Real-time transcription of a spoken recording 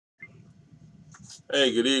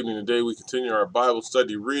Hey, good evening. Today we continue our Bible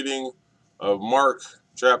study reading of Mark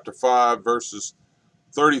chapter 5, verses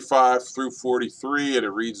 35 through 43, and it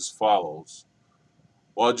reads as follows.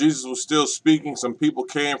 While Jesus was still speaking, some people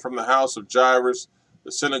came from the house of Jairus,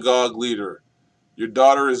 the synagogue leader. Your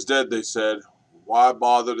daughter is dead, they said. Why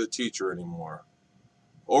bother the teacher anymore?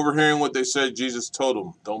 Overhearing what they said, Jesus told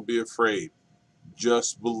them, don't be afraid,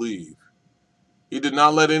 just believe. He did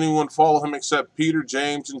not let anyone follow him except Peter,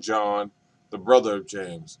 James, and John, the brother of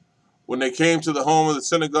James. When they came to the home of the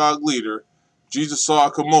synagogue leader, Jesus saw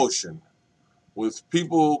a commotion, with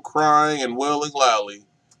people crying and wailing loudly.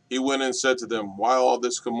 He went and said to them, why all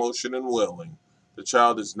this commotion and wailing? The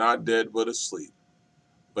child is not dead but asleep.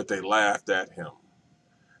 But they laughed at him.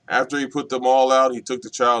 After he put them all out, he took the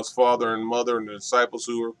child's father and mother and the disciples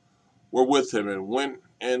who were with him and went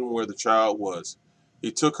in where the child was.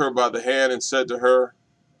 He took her by the hand and said to her,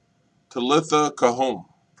 Talitha Kahum,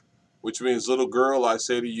 which means, little girl, I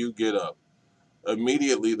say to you, get up.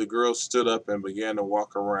 Immediately the girl stood up and began to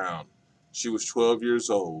walk around. She was 12 years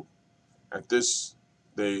old. At this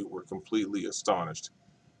they were completely astonished.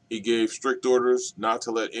 He gave strict orders not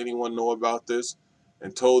to let anyone know about this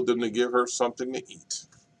and told them to give her something to eat.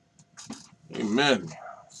 Amen.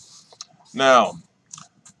 Now,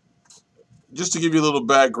 just to give you a little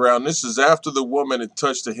background, this is after the woman had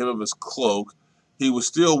touched the hem of his cloak. He was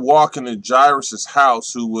still walking in Jairus'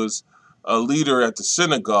 house, who was a leader at the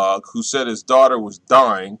synagogue, who said his daughter was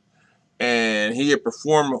dying, and he had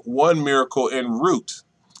performed one miracle en route.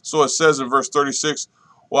 So it says in verse 36,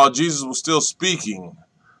 while Jesus was still speaking,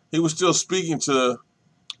 he was still speaking to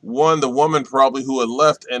the woman probably who had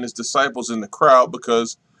left, and his disciples in the crowd,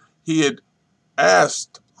 because he had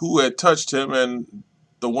asked who had touched him, and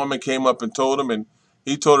the woman came up and told him, and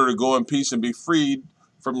he told her to go in peace and be freed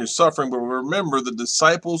from your suffering. But remember, the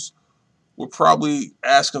disciples were probably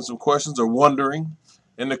asking some questions or wondering,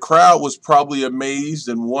 and the crowd was probably amazed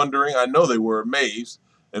and wondering. I know they were amazed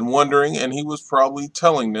and wondering, and he was probably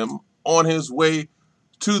telling them on his way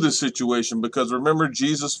to the situation, because remember,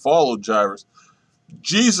 Jesus followed Jairus.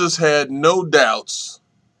 Jesus had no doubts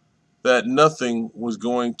that nothing was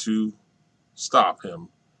going to stop him.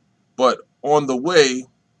 But on the way,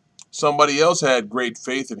 somebody else had great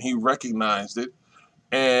faith and he recognized it.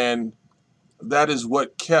 And that is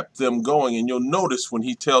what kept them going. And you'll notice when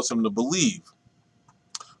he tells him to believe.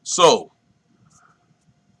 So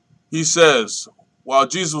he says, while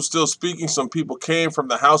Jesus was still speaking, some people came from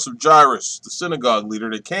the house of Jairus, the synagogue leader.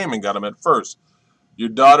 They came and got him at first. Your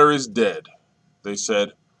daughter is dead, they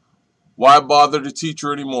said. Why bother the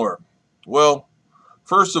teacher anymore? Well,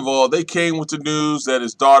 first of all, they came with the news that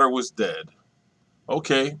his daughter was dead.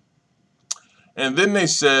 Okay. And then they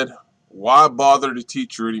said, why bother the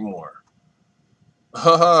teacher anymore?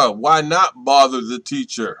 Why not bother the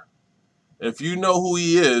teacher? If you know who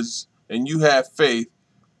he is and you have faith,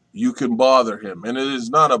 you can bother him. And it is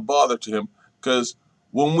not a bother to him, because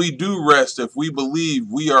when we do rest, if we believe,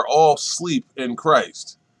 we are all asleep in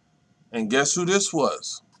Christ. And guess who this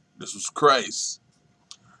was? This was Christ.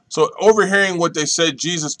 So overhearing what they said,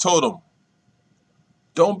 Jesus told them,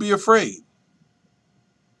 don't be afraid.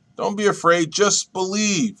 Don't be afraid. Just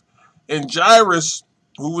believe. And Jairus,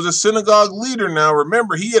 who was a synagogue leader now,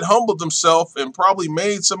 remember, he had humbled himself and probably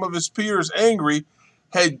made some of his peers angry,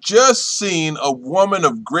 had just seen a woman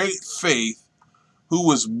of great faith who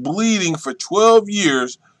was bleeding for 12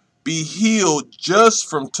 years be healed just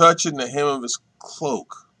from touching the hem of his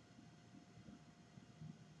cloak.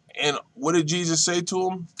 And what did Jesus say to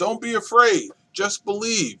him? Don't be afraid. Just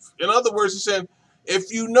believe. In other words, he said,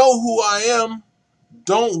 if you know who I am,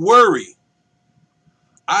 don't worry.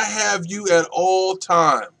 I have you at all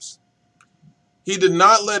times. He did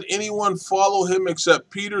not let anyone follow him except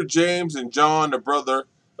Peter, James, and John, the brother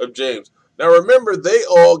of James. Now remember, they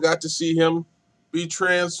all got to see him be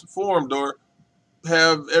transformed or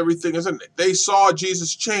have everything. They saw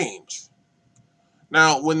Jesus change.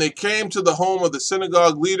 Now, when they came to the home of the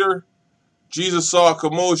synagogue leader, Jesus saw a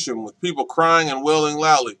commotion with people crying and wailing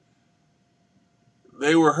loudly.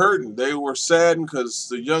 They were hurting. They were saddened because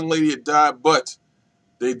the young lady had died, but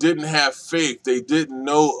they didn't have faith. They didn't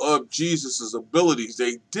know of Jesus' abilities.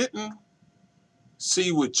 They didn't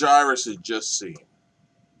see what Jairus had just seen.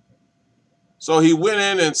 So he went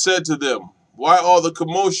in and said to them, why all the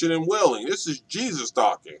commotion and wailing? This is Jesus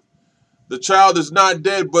talking. The child is not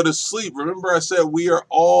dead but asleep. Remember I said we are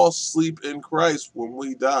all asleep in Christ when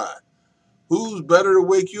we die. Who's better to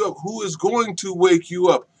wake you up? Who is going to wake you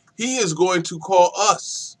up? He is going to call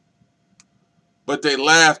us. But they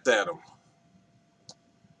laughed at him.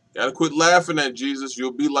 Gotta quit laughing at Jesus.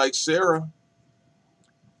 You'll be like Sarah.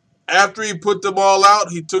 After he put them all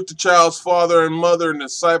out, he took the child's father and mother and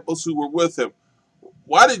disciples who were with him.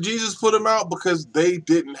 Why did Jesus put them out? Because they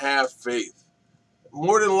didn't have faith.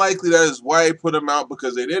 More than likely, that is why he put them out,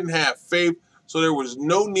 because they didn't have faith, so there was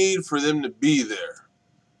no need for them to be there.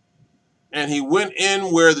 And he went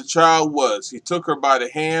in where the child was. He took her by the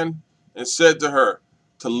hand and said to her,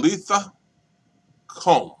 Talitha,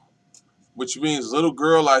 cum, which means, little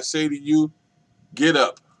girl, I say to you, get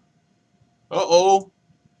up. Uh-oh.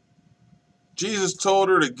 Jesus told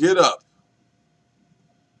her to get up.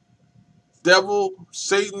 Devil,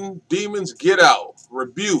 Satan, demons, get out.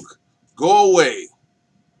 Rebuke, go away.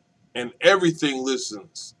 And everything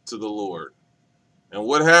listens to the Lord. And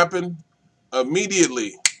what happened?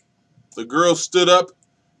 Immediately, the girl stood up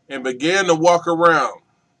and began to walk around.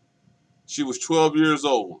 She was 12 years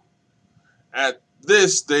old. At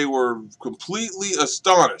this, they were completely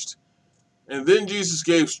astonished. And then Jesus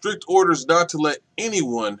gave strict orders not to let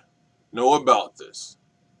anyone know about this,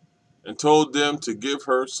 and told them to give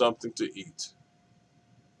her something to eat.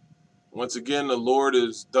 Once again, the Lord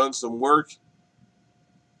has done some work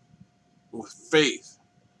with faith.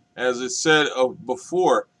 As it said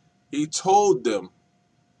before, he told them,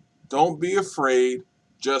 don't be afraid,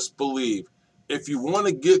 just believe. If you want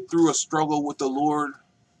to get through a struggle with the Lord,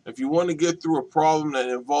 if you want to get through a problem that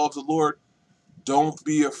involves the Lord, don't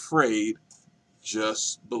be afraid,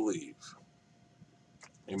 just believe.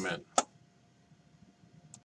 Amen.